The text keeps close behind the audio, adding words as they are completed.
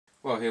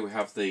Well, here we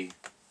have the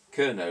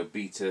Kernow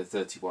Beta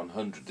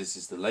 3100. This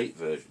is the late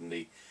version,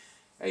 the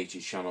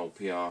 80 channel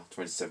PR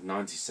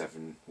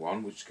 2797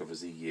 one, which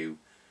covers EU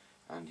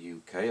and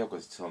UK. I've got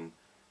it on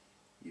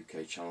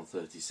UK channel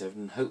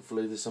 37.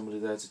 Hopefully there's somebody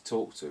there to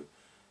talk to.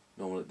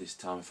 Normally at this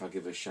time, if I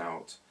give a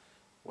shout,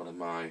 one of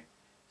my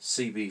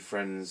CB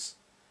friends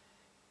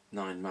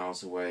 9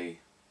 miles away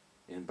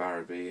in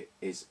Shireby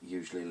is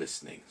usually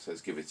listening. So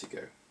let's give it a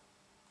go.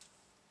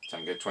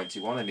 Tango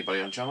 21,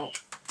 anybody on channel?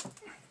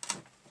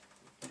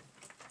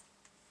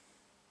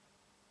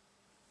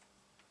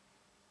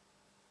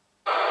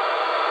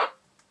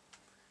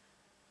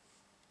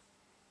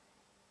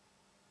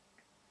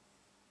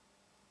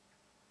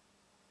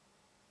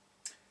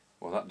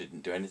 Well, that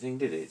didn't do anything,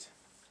 did it?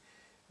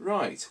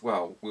 Right,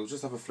 well, we'll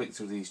just have a flick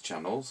through these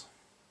channels.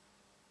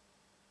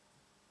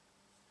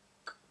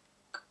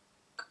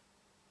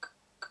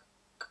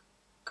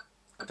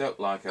 I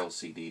don't like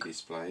LCD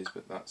displays,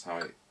 but that's how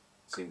it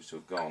seems to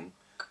have gone.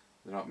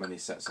 There aren't many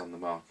sets on the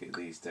market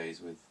these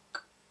days with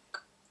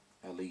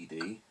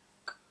LED.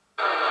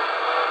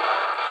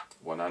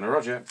 19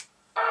 Roger.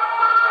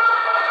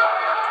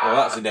 Well,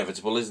 that's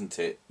inevitable, isn't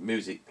it?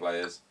 Music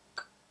players.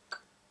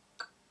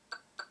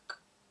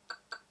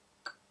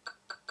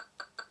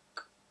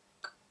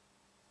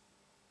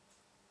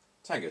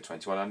 Tango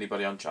 21,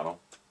 anybody on channel?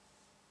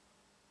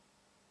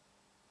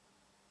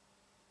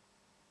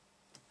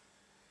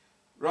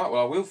 Right,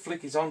 well, I will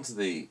flick it onto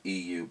the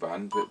EU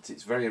band, but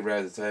it's very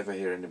rare that I ever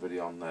hear anybody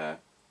on there.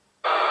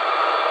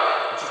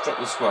 I'll just drop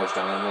the squash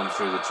down and run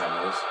through the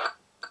channels.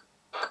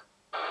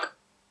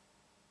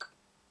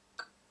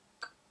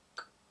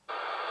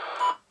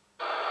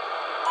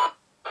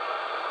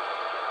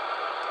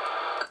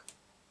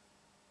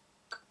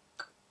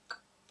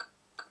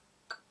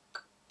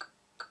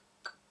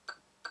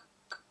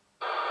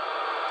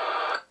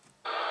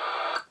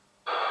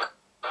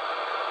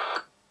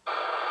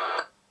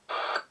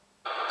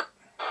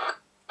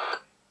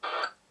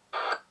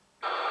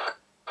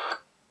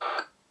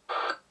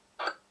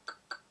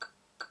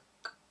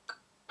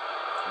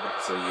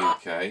 That's the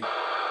UK.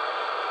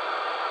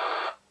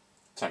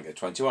 Tango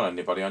 21,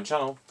 anybody on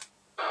channel?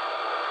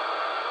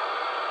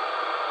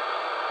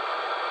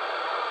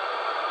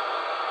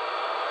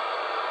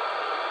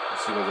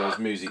 Let's see whether those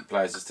music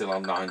players are still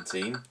on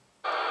 19.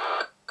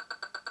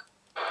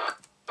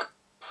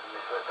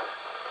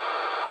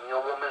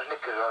 Your woman's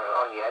knickers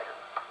on yet?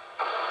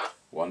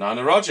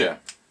 19 Roger.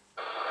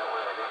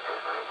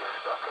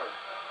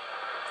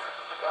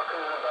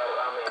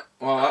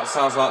 Well, that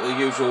sounds like the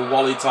usual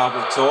Wally type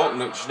of talk,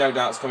 which no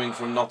doubt is coming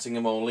from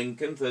Nottingham or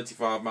Lincoln,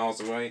 35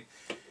 miles away.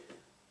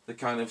 The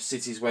kind of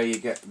cities where you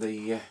get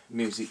the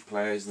music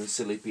players and the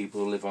silly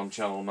people who live on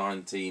channel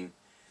 19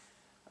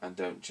 and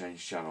don't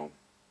change channel.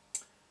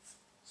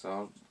 So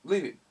I'll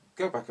leave it,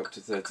 go back up to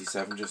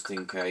 37 just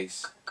in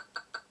case.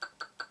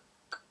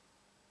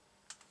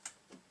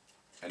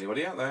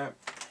 Anybody out there?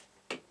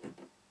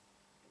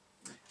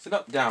 It's an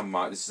up-down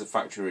mic. This is a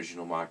factory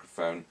original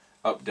microphone.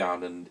 Up,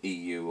 down and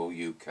EU or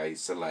UK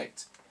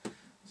select.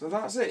 So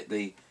that's it,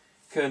 the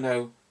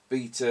Kernow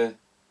Beta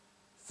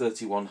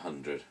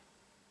 3100.